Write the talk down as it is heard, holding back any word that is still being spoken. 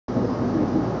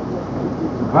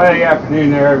Hey,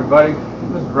 afternoon there, everybody.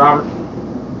 This is Robert.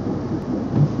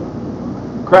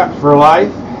 Craps for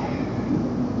life.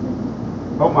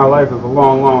 Hope my life is a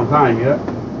long, long time yet.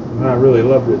 I really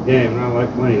love this game and I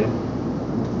like playing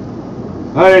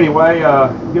it. But anyway,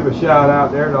 give a shout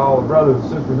out there to all the brothers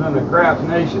and sisters in the Craps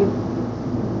Nation.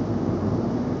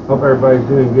 Hope everybody's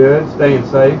doing good, staying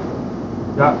safe.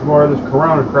 Got some more of this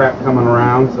corona crap coming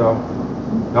around, so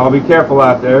y'all be careful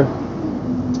out there.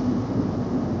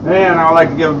 And I'd like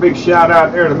to give a big shout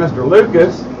out there to Mr.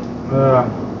 Lucas,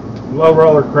 Low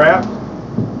Roller Craps.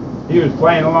 He was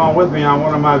playing along with me on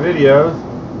one of my videos,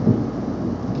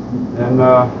 and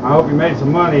I hope he made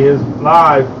some money. His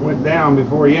live went down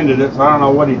before he ended it, so I don't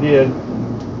know what he did.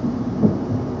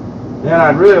 And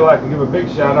I'd really like to give a big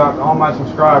shout out to all my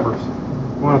subscribers.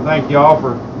 I want to thank you all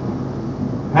for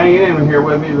hanging in here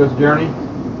with me this journey.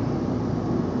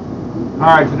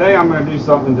 Alright, today I'm going to do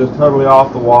something just totally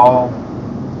off the wall.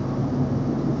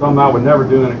 Something I would never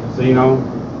do in a casino,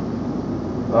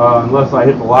 unless I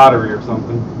hit the lottery or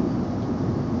something.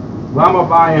 But I'm going to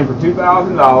buy in for $2,000.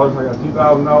 I got a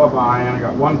 $2,000 buy-in. I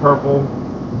got one purple,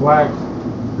 blacks,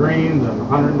 greens, and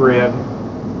 100 red.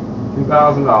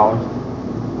 $2,000.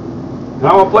 And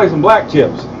I'm going to play some black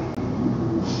chips.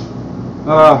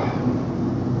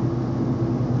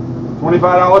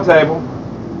 $25 table.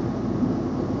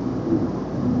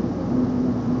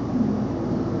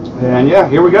 And yeah,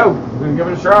 here we go. We're going to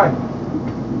give it a try.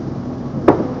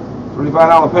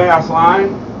 $25 pass line.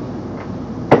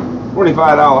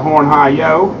 $25 horn high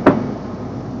yo.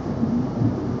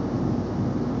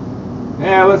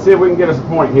 And let's see if we can get us a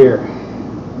point here.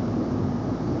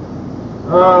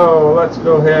 Oh, let's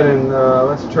go ahead and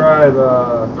let's try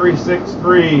the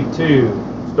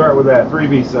 3-6-3-2. Start with that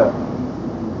 3B set.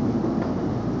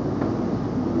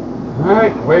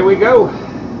 Alright, away we go.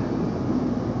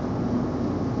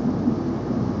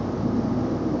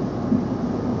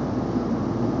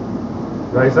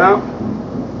 Dice out.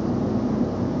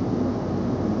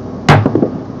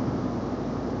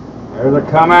 There's a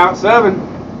come out 7.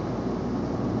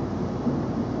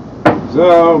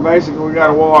 So basically we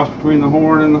got a wash between the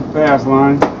horn and the pass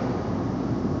line.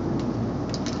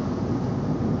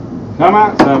 Come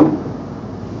out 7.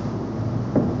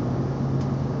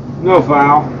 No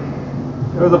foul.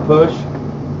 There's a push.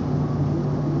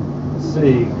 Let's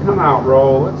see. Come out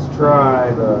roll. Let's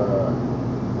try the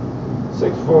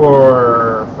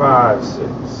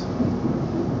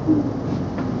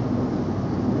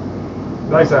 6-4-5-6.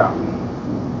 Dice out.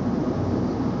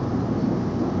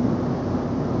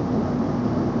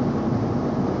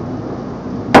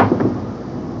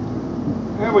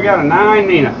 And we got a 9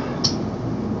 Nina.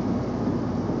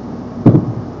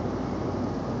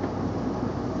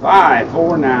 Five,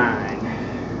 4, 9.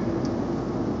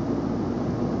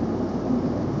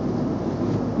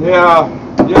 Yeah,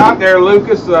 you out there,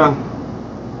 Lucas?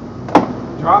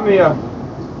 Drop me a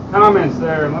comments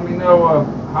there and let me know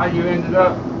how you ended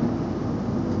up.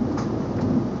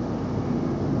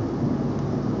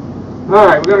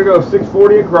 Alright, we're going to go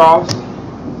 640 across.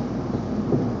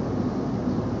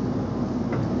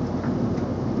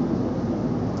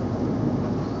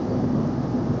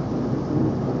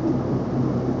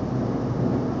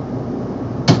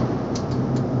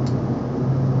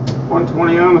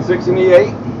 $120 on the 6 and the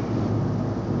 8.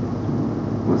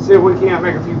 Let's see if we can't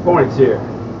make a few points here.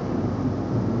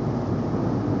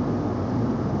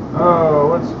 Oh,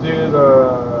 let's do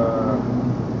the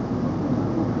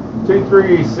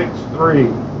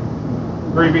 2-3-6-3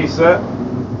 3B set.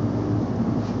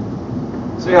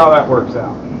 See how that works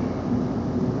out.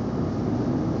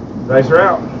 Dice are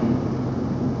out.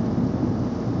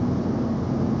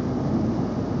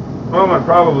 What I'm going to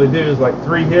probably do is like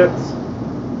 3 hits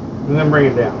and then bring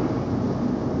it down.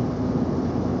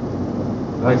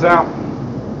 Dice out.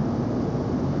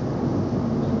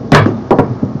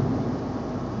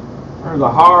 There's a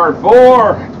hard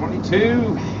 4,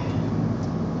 22.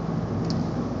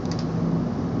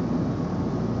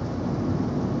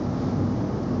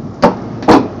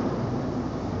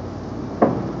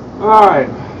 Alright,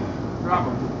 drop a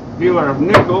dealer of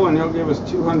nickel and he'll give us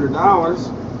 $200.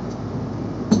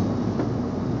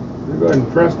 We'll go ahead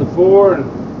and press the 4 and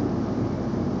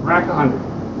rack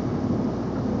 100.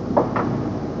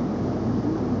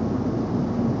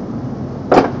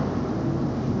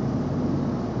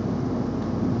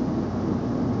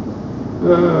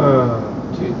 Uh,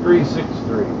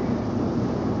 2-3-6-3.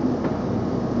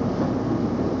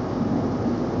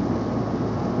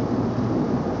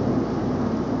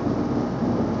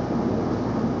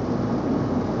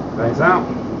 Dice out.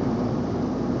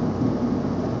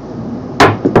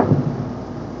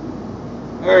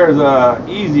 There's a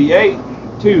easy 8,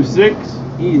 2, 6,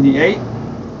 Easy 8.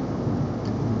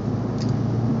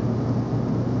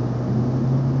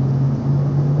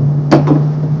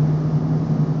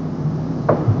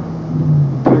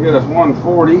 Gonna get us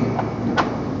 140.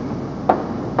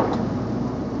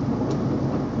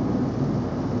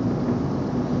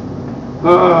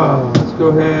 Let's go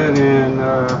ahead and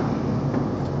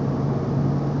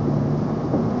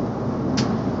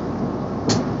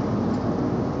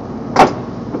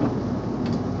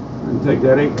take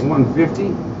that 8 to 150.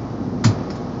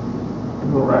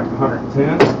 We'll rack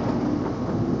 110.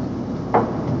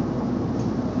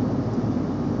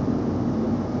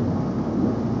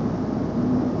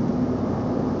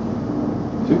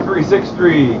 Two, 3, 6,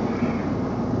 3.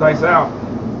 Dice out.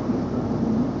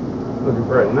 Looking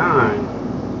for a 9.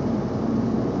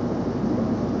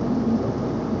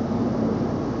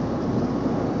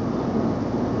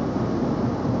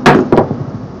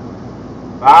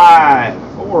 5,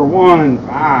 4, 1,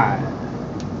 5.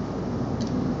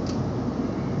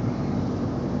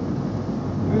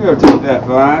 I'm gonna take that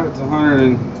 5. It's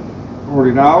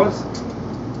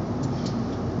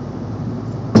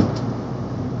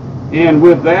 $140. And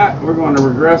with that, we're going to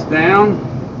regress down.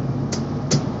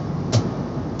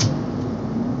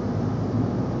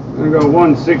 I'm going to go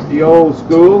 160 old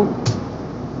school.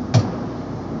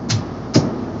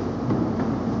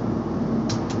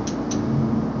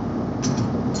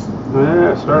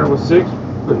 Started with 6,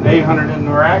 putting 800 in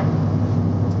the rack,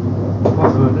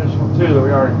 plus an additional 2 that we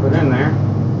already put in there.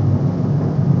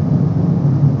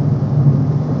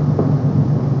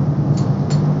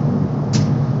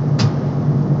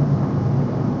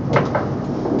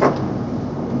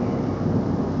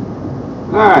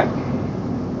 Alright,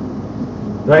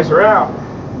 dice are out.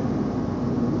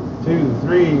 2,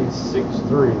 3, 6,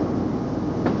 3.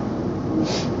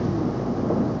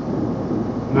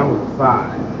 Now with a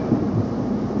 5.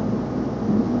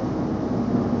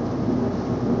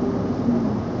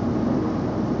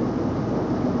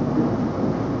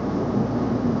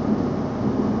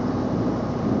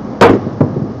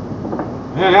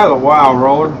 Man, that was a wild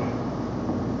roller.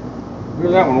 Threw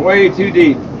that one way too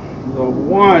deep. The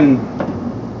 1,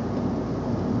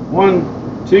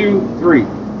 2, 3.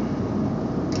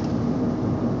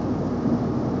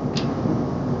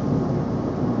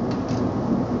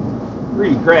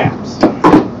 Three craps.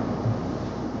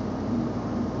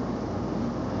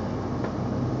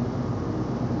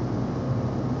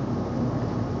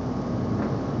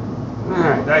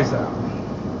 Alright, dice out.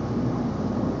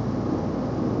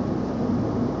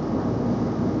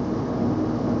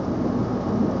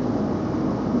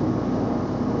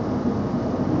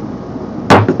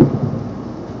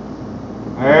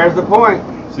 There's the point.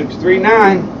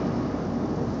 639.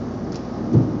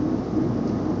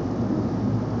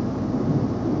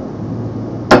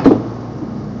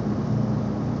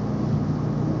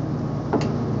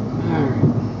 Alright.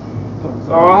 Hooks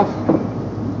off.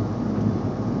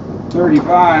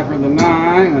 35 for the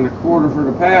 9 and a quarter for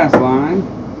the pass line.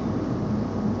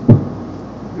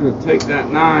 I'm going to take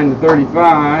that 9 to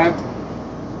 35.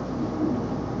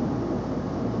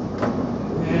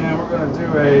 And we're going to do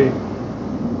a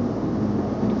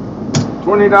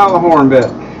 $20 horn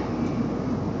bet.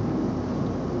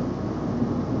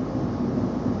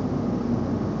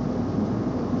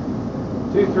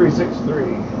 Two, 3, 6, 3.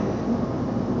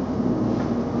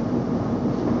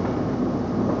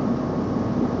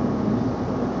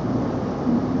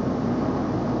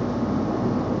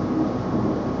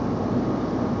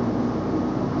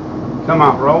 Come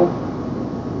out, roll.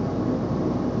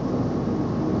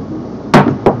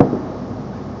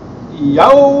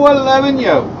 Yo, 11,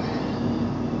 yo.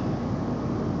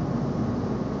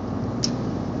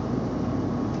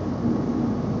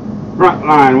 Front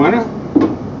line winner.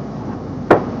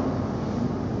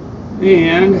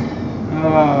 And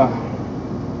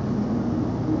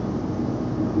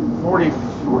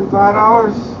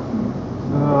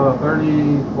 $45,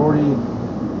 30, 40. I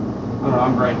don't know,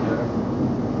 I'm right there.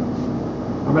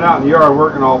 I've been out in the yard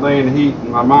working all day in the heat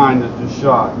and my mind is just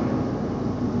shot.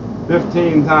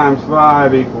 15 times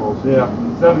 5 equals, yeah,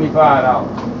 $75.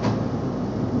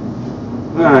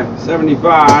 Alright,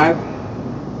 75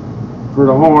 for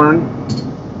the horn.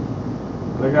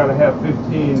 I gotta have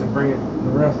 15 to bring it,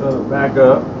 the rest of it back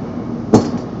up.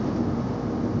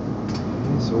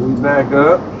 Okay, so we back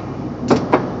up.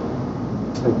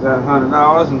 Take that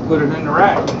 $100 and put it in the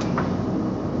rack.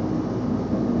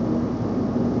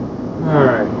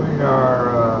 Alright, we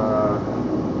are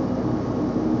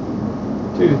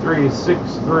 2, 3,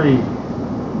 6, 3.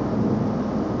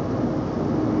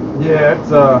 Yeah, it's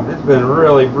been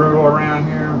really brutal around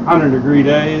here. 100-degree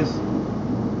days.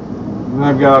 And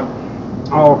I've got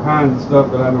all kinds of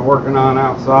stuff that I've been working on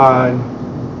outside,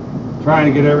 trying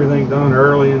to get everything done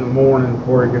early in the morning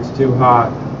before it gets too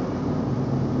hot,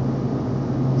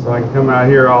 so I can come out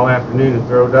here all afternoon and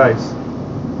throw dice.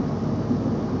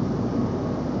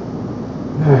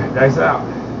 Dice out.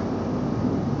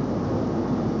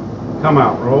 Come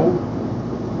out, roll.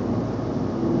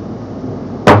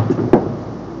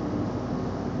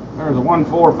 There's a 1,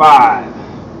 4, 5.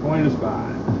 Point is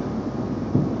 5.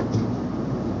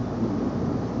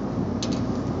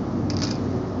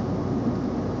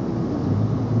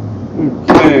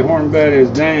 Okay, horn bet is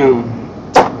down.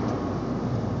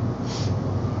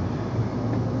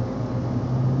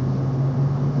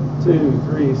 2,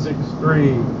 3, 6,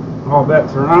 3. All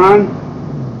bets are on.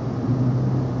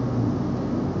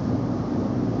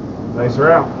 Dice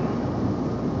are out.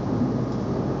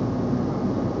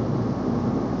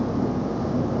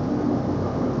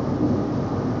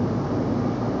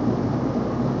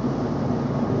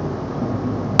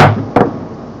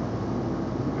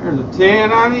 There's a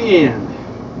 10 on the end.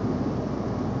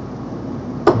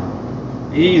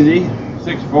 Easy.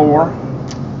 6, 4.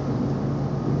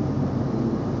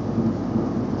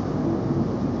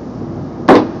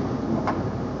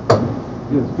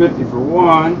 It's 50 for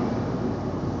 1.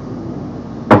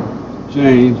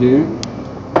 Change here.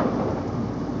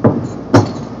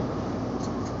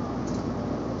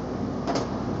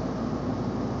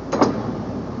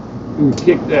 We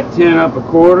kick that 10 up a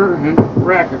quarter and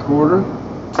rack a quarter.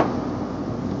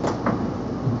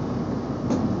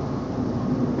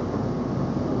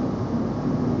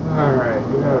 Alright,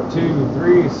 we got a 2,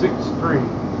 3, 6, 3.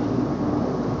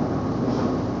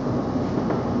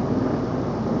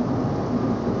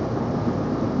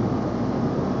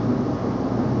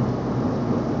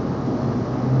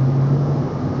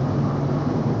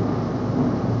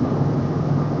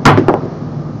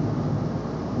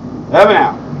 Seven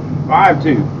out. 5, 2.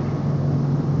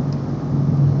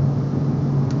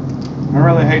 I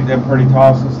really hate them pretty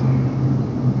tosses.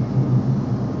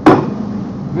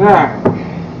 Alright.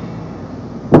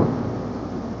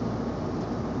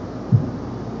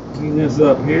 Clean this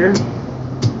up here.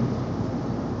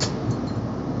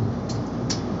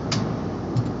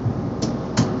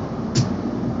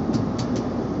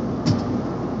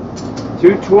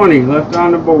 $2.20 left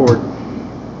on the board.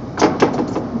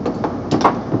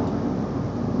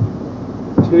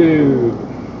 2,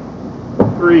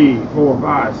 3, 4,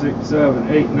 5, 6, 7,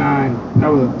 8, 9. That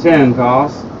was a 10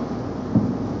 toss.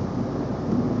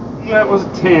 That was a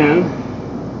 10.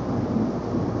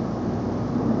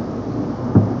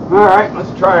 Alright,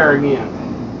 let's try her again.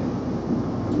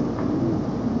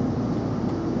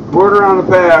 Quarter on the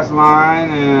pass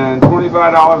line and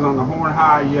 $25 on the horn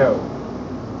high yo.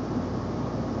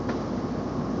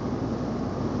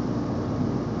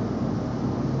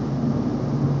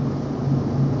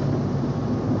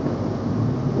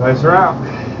 Dice are out.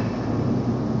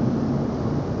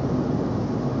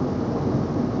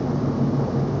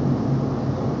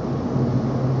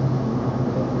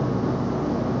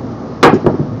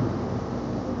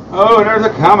 Oh, there's a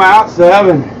come out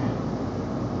 7.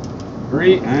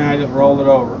 3, and I just rolled it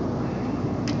over.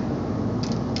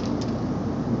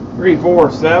 3,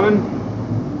 4, 7.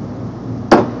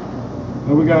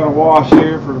 And we got a wash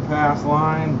here for the pass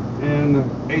line and the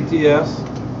ATS.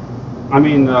 I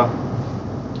mean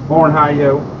horn high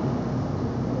yo.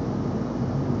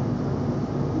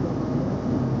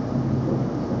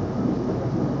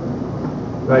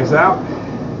 Dice out.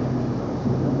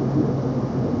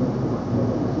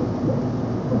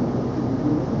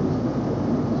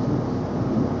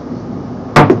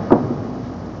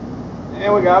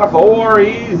 And we got a 4,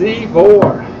 easy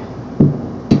 4.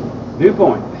 Dew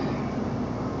point.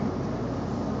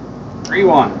 3,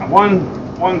 1.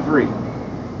 1, 1, 3.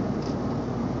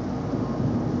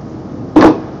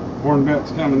 Horn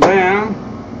bet's coming down.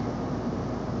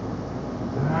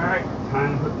 Alright,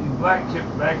 time to put these black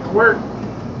chips back to work.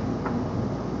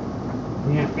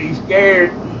 Can't be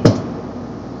scared.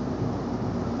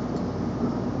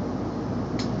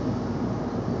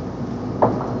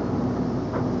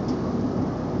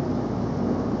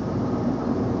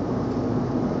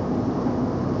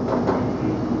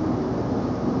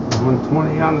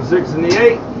 $1.20 on the 6 and the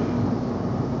 8.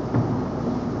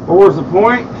 4's the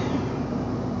point.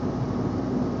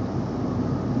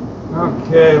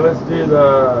 Okay, let's do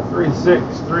the 3,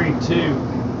 6, 3, 2.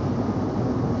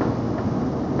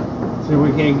 See if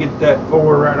we can't get that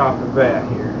 4 right off the bat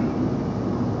here.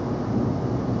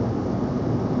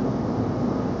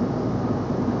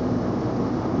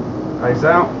 Dice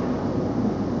out.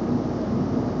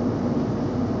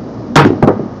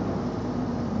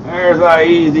 There's our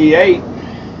easy 8.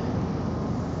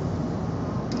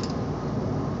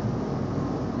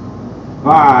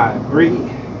 5, 3.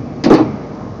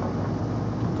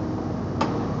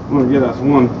 I'm going to get us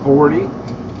 140.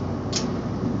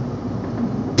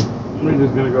 We're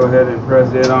just going to go ahead and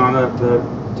press it on up to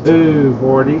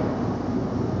 240.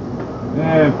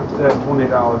 And put that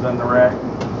 $20 in the rack.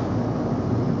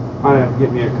 I have to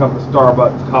get me a cup of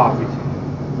Starbucks coffee.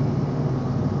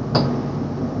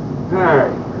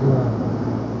 Alright.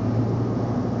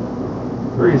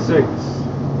 3, 6,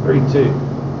 3, 2.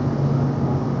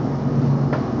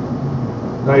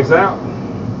 Dice out.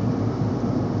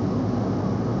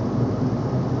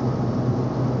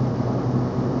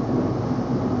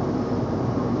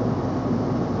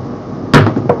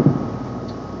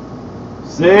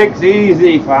 Six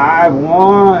easy. 5,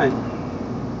 1.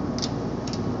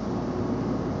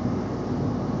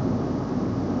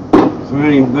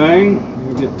 Same thing.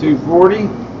 You get 240.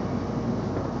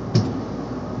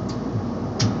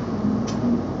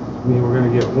 We're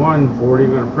going to get 140.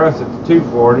 We're going to press it to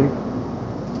 240.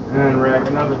 And rack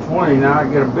another 20. Now I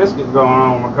get a biscuit going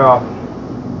on with my coffee.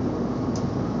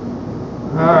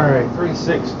 Alright, 3,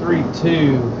 6, 3,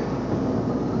 2.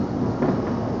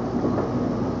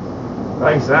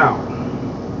 Dice out.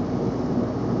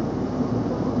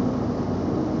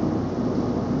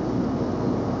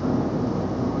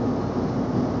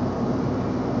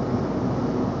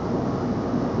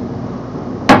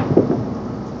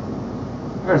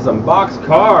 There's some box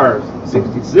cars.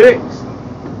 66.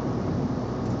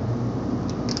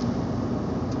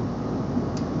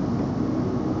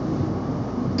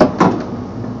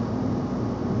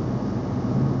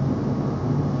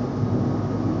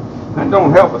 That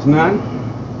don't help us none.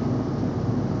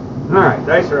 Alright,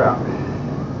 dice are out.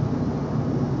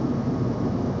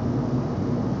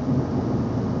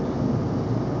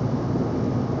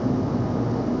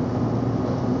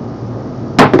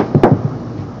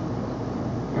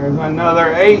 There's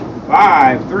another 8,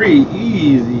 5, 3,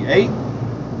 easy, 8.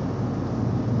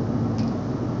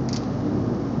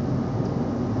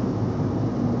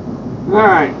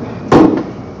 Alright.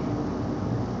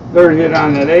 Third hit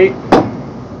on that 8.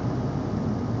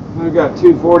 I've got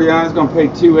 240 on, it's going to pay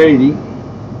 280.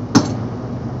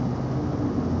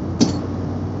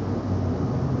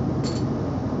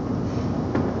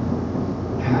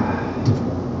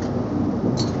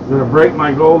 I'm going to break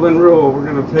my golden rule. We're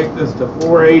going to take this to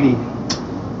 480.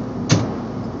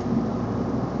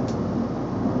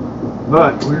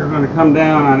 But we're going to come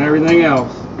down on everything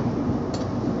else.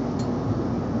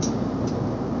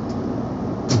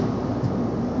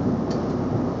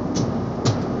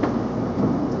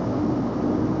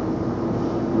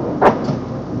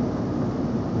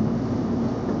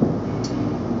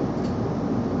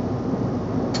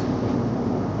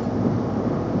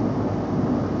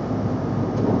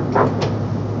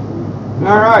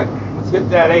 Alright, let's hit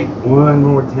that 8 one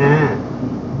more time.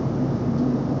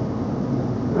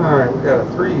 Alright, we got a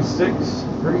 3, 6,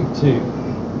 3, 2.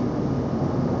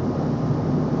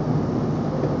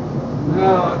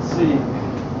 Now, let's see.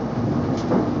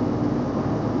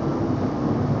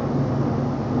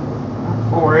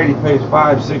 $480 pays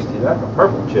 $560. That's a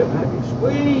purple chip. That'd be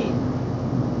sweet.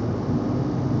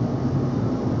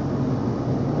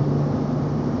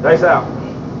 Dice out.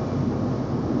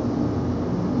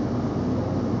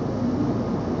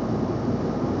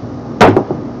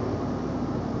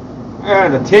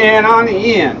 There's a 10 on the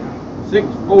end. 6,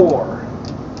 4.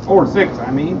 4 to 6,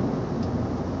 I mean.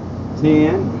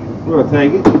 10. We'll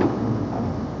take it.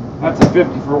 That's a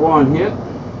 50 for one hit.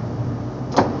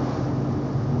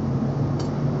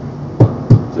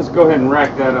 Just go ahead and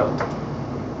rack that up.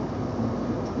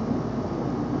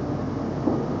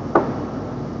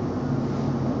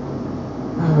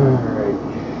 Alright.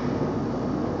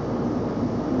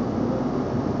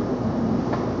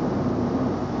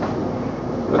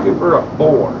 Looking for a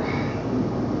 4.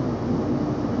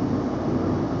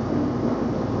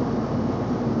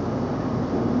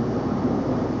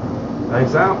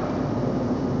 Dice out.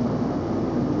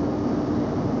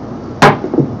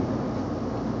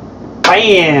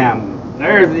 Bam!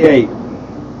 There's the 8.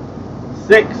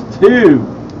 6, 2.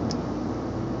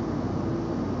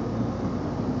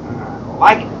 I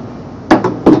like it.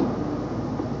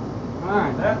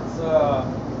 Alright, that's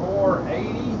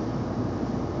 480.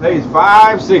 Pays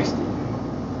 $560.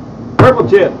 Purple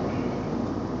chip.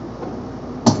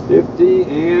 50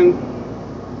 and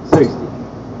 60.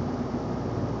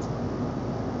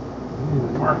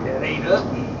 And mark that 8 up.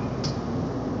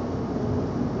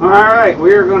 Alright,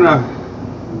 we're gonna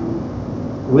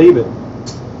leave it.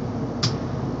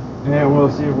 And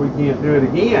we'll see if we can't do it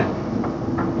again.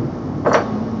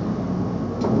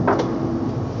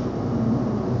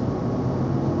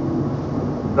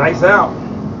 Dice out.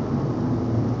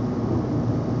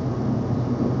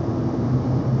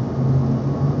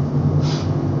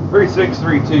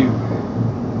 3632.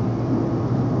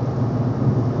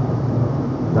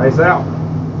 Dice out.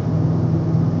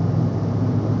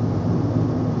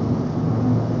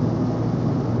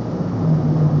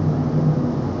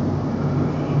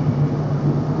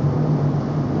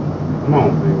 Come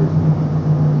on, fingers.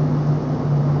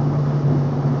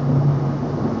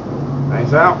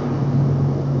 Dice out.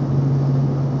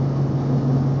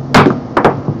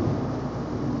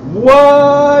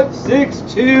 What?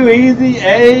 6-2, easy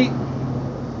 8.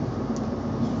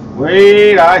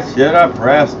 Sweet, I should have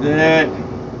pressed it.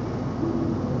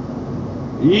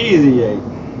 Easy 8.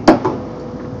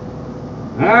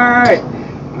 Alright,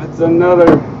 that's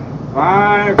another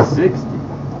 560.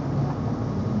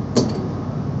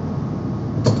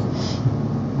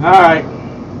 Alright,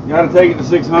 gotta take it to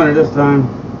 600 this time.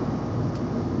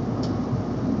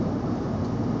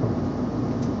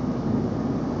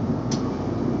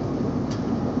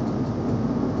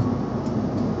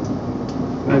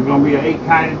 It's gonna be an 8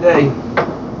 kind of day.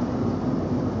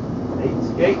 8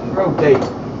 skate and rotate.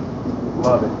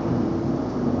 Love it.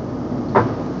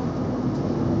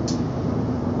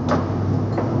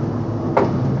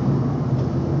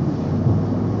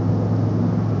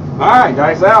 Alright,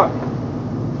 dice out.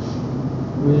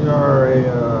 We are a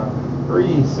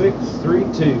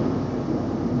 3632.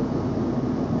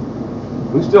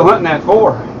 We're still hunting that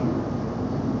 4.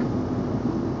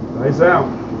 Dice out.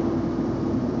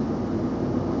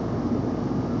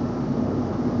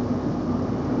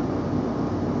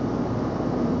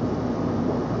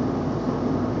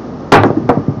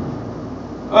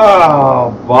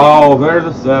 Oh, ball, there's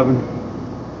a 7.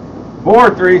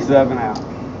 437 out.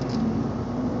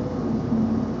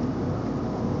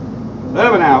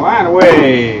 7 out, line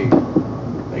away.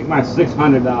 Take my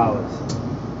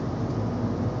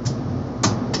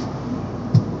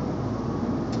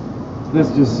 $600.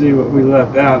 Let's just see what we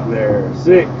left out there.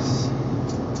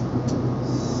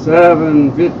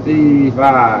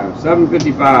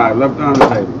 755 left on the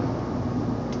table.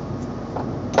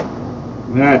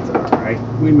 That's alright.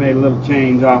 We made a little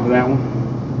change off of that one.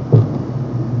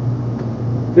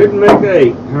 Didn't make the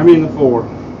 8. I mean the 4.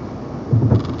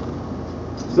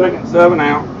 Second 7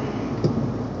 out.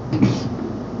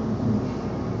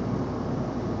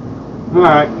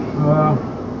 Alright.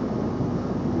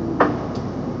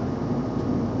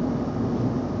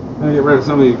 I'll get rid of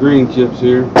some of these green chips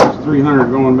here. There's 300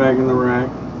 going back in the rack.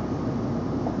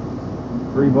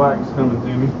 3 blacks coming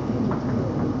to me.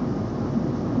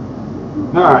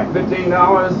 Alright, $15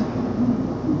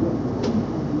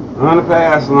 on the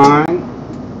pass line.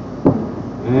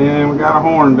 And we got a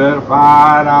horn bet, a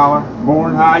 $5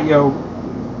 horn high yoke.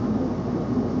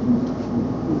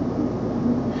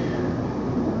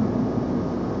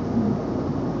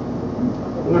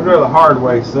 I'm going to go the hard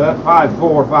way set,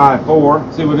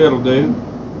 5454, see what it'll do.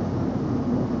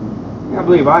 I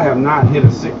believe I have not hit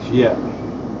a 6 yet.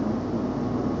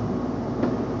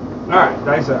 Alright,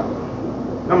 dice out.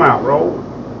 Come out, roll.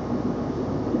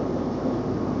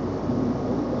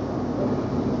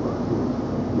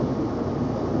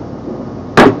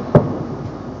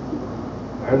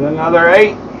 There's another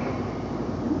 8.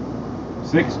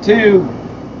 6-2.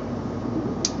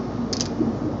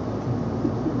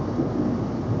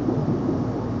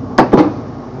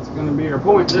 That's going to be our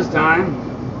point this time.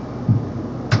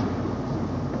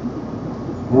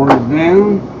 Horn is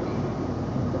down.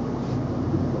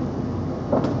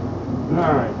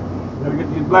 Alright, gotta get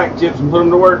these black chips and put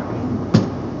them to work.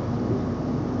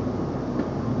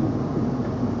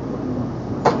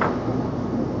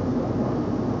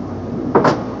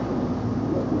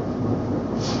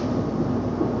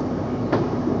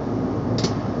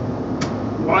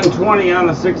 $120 on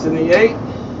the 6 and the 8.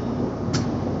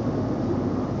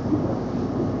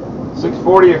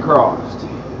 640 across.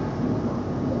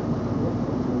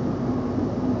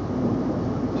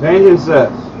 Changing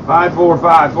sets.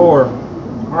 5454.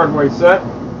 Hard way set.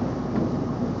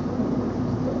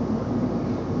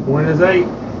 One is 8.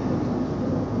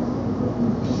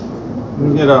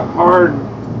 We get a hard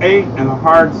 8 and a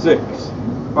hard 6.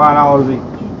 $5 each.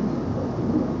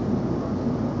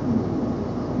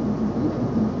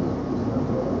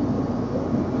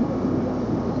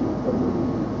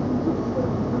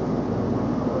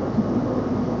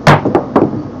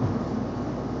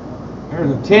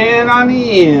 There's a 10 on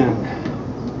the end.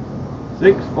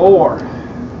 6-4.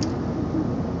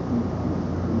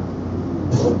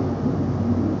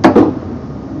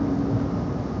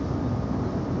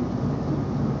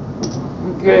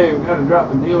 Okay, we've got to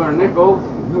drop the dealer a nickel.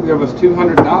 He'll give us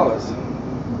 $200.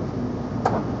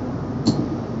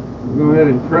 We'll go ahead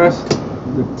and press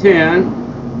the 10.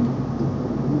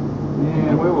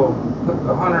 And we will Put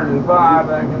the 105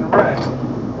 back in the rack.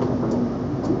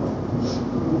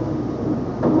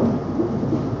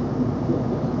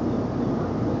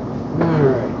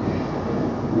 Alright.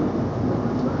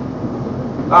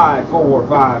 5-4,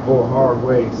 5-4 hard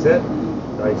way set.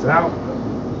 Dice out.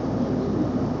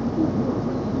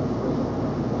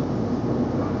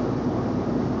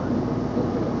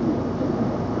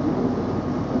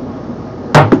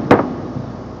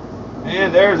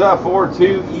 And there's a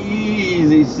 4-2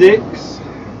 easy 6.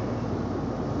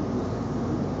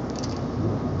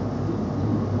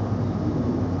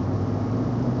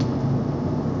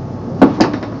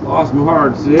 Lost my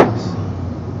hard 6. That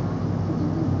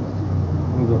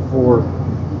was a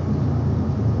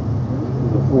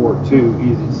 4-2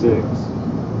 easy 6.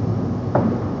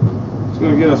 It's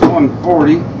going to get us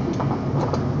 140.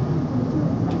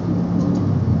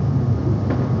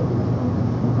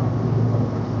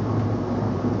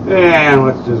 And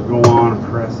let's just go on and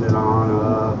press it on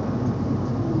up.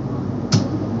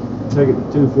 Take it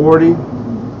to 240.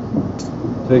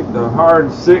 Take the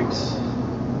hard 6,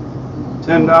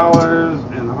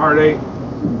 $10, and the hard 8,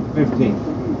 $15.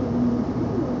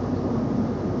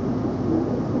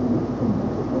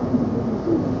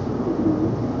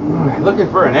 Alright, looking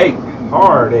for an 8,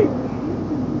 hard 8.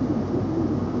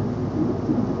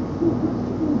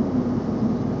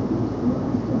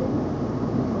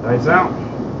 Dice out.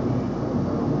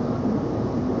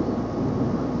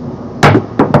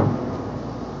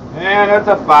 And that's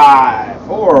a 5.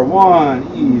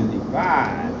 4-1 easy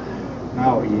 5.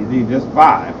 No easy, just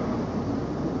 5.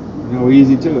 No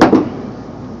easy to it.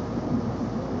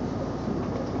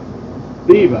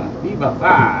 Viva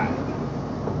 5.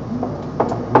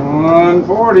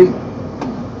 140.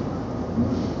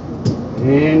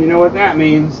 And you know what that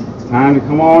means. It's time to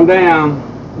come on down.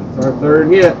 That's our third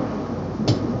hit.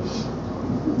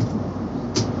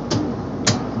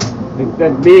 Take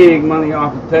that big money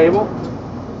off the table.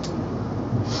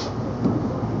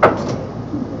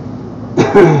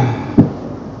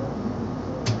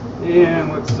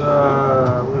 And let's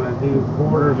we're gonna do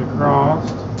quarters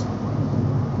across.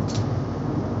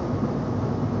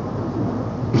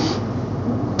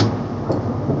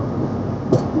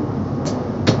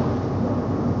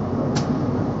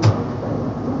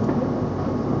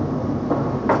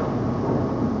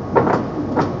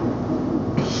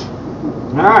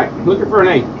 All right, looking for an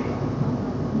 8.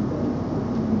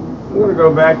 I'm gonna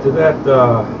go back to that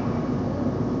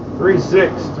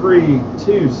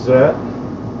 3-6-3-2 set.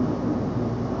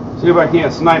 See if I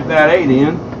can't snipe that 8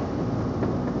 in.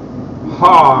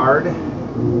 Hard.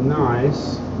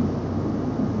 Nice.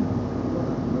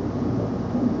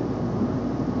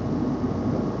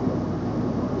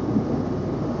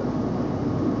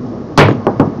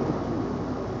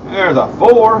 There's a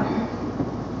 4.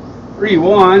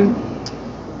 3-1.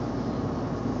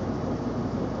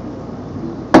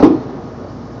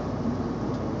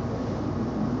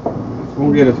 That's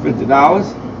gonna get us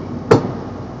 $50.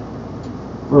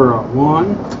 For a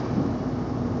 1.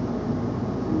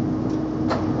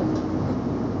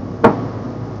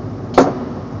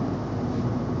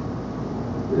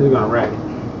 We're gonna rack it.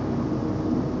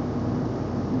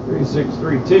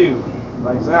 3-6-3-2.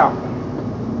 Lights out.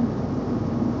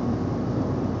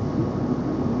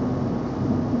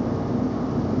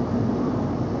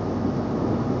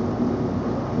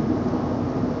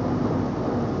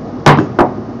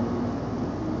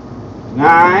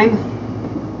 Nine.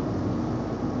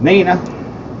 Nina.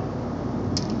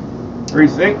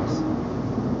 3-6.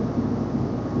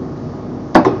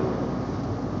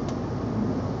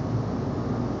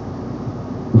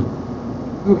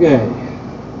 Okay.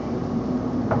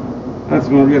 That's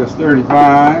going to get us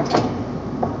 35.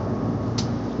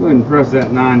 Go ahead and press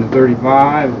that 9 to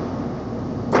 35.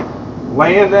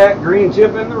 Land that green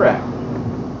chip in the rack.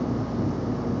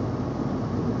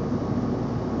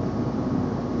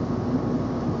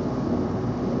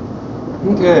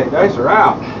 Okay, dice are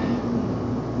out.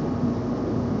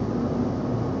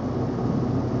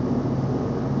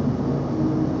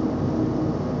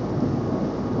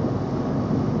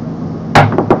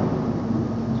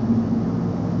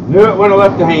 Knew it when I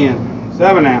left the hand.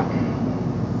 7 out.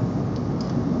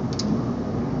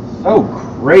 So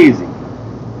crazy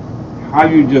how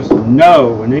you just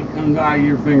know when it comes out of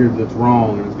your fingers it's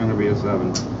wrong and it's going to be a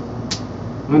 7.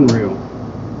 Unreal.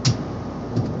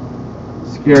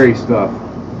 Scary stuff.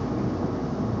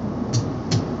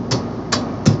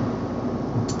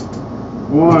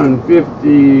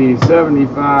 $150,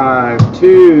 $75,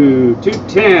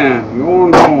 $210.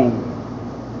 Going home.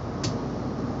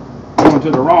 Going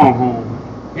to the wrong home.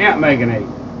 Can't make an 8.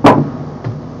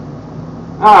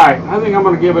 Alright, I think I'm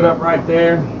going to give it up right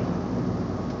there.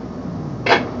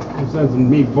 sense in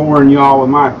me boring y'all with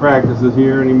my practices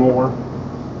here anymore.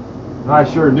 I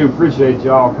sure do appreciate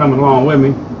y'all coming along with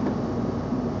me.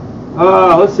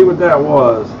 Let's see what that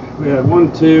was. We had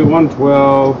 1, 2,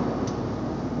 112,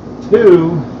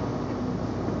 2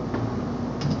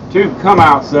 come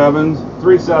out 7s,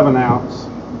 3 7-outs,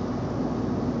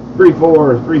 3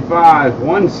 4s, 3 5s,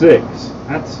 1 6.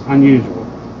 That's unusual.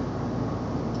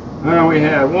 And then we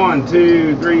had 1,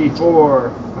 2, 3, 4,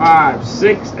 5,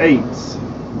 6 8s,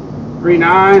 3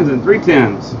 9s, and 3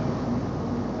 10s.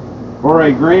 For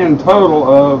a grand total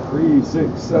of 3,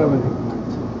 6, 7, 8, 9,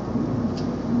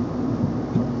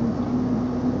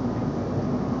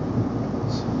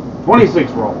 10.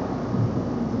 26 roll.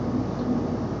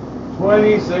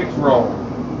 26 roll.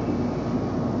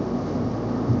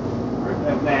 Write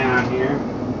that down here.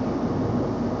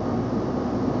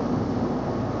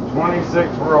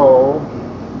 26 roll.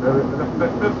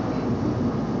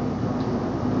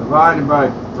 Divided by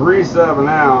 3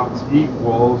 7-outs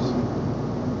equals.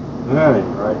 That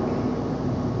ain't right.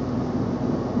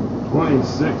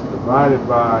 26 divided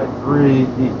by 3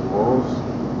 equals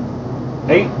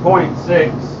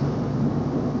 8.6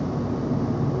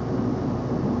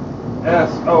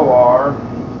 SOR.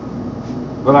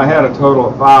 But I had a total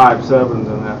of 5 7s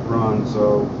in that run,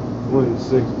 so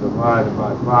 26 divided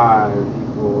by 5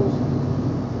 equals.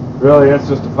 Really, that's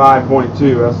just a 5.2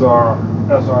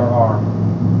 SRR.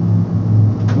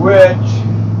 Which,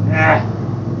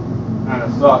 kind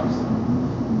of sucks.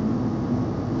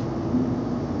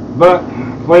 But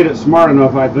played it smart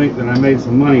enough, I think, that I made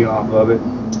some money off of it.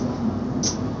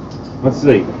 Let's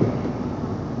see.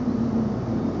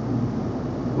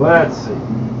 Let's see.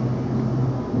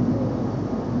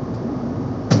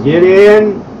 Get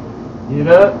in, get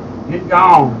up, get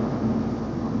gone.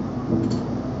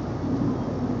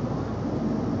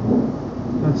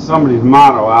 That's somebody's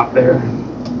motto out there.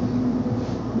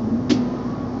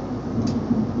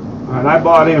 Alright, I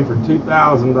bought in for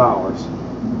 $2,000.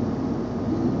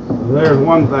 So there's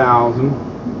 1,000.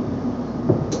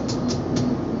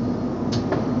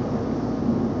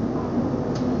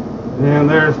 And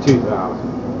there's 2,000.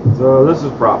 So this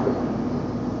is profit.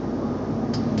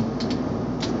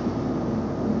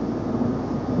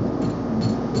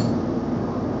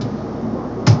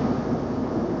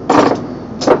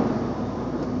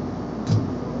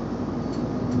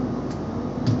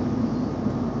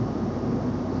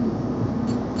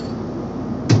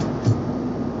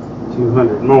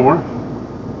 $200 more.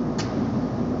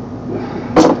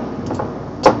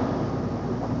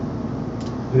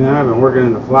 Yeah, I've been working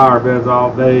in the flower beds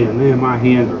all day, and man, my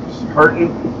hands are just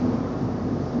hurting.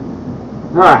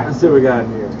 All right, let's see what we got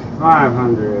here.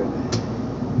 500,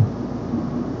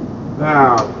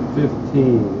 1,000,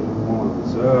 15, 1.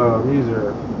 So these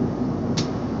are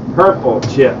purple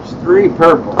chips, 3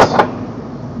 purples.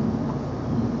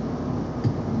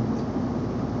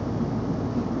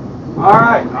 All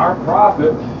right, our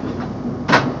profit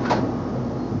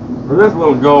for this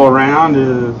little go around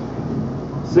is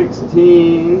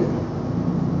 16,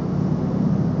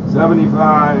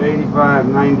 75, 85,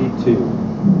 92.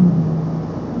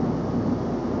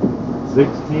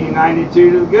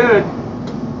 1692 is good.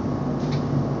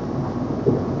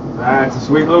 That's a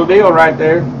sweet little deal right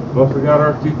there. Plus we got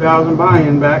our 2,000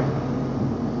 buy-in back.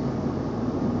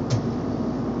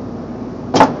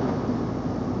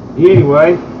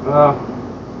 Anyway,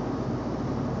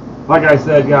 like I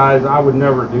said, guys, I would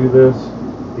never do this,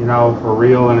 you know, for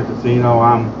real in a casino.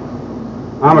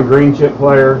 I'm a green chip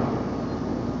player.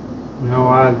 You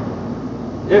know,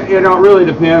 it really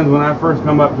depends. When I first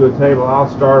come up to a table, I'll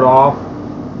start off,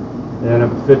 and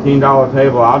if it's a $15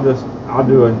 table, I'll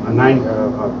do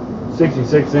a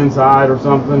 66 inside or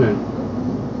something, and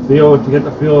get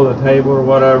the feel of the table or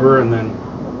whatever, and then,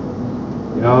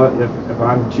 you know, if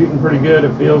I'm shooting pretty good,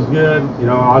 it feels good, you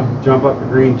know, I'll jump up to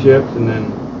green chips and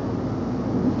then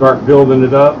start building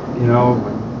it up, you know,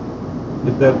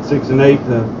 get that 6 and 8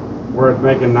 to where it's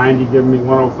making 90, giving me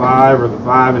 105, or the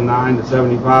 5 and 9 to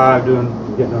 75,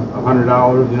 getting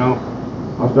 $100, you know.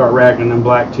 I'll start racking them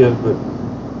black chips. But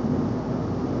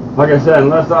like I said,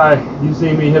 unless you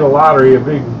see me hit a lottery, a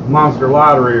big monster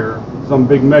lottery, or some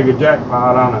big mega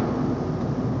jackpot on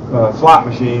a slot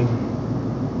machine,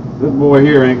 this boy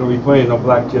here ain't gonna be playing no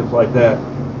black chips like that.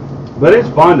 But it's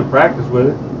fun to practice with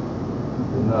it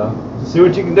and to see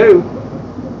what you can do.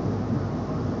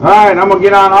 All right, I'm gonna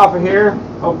get on off of here.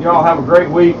 Hope y'all have a great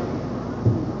week.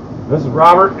 This is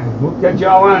Robert, and we'll catch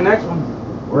y'all on the next one.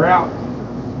 We're out.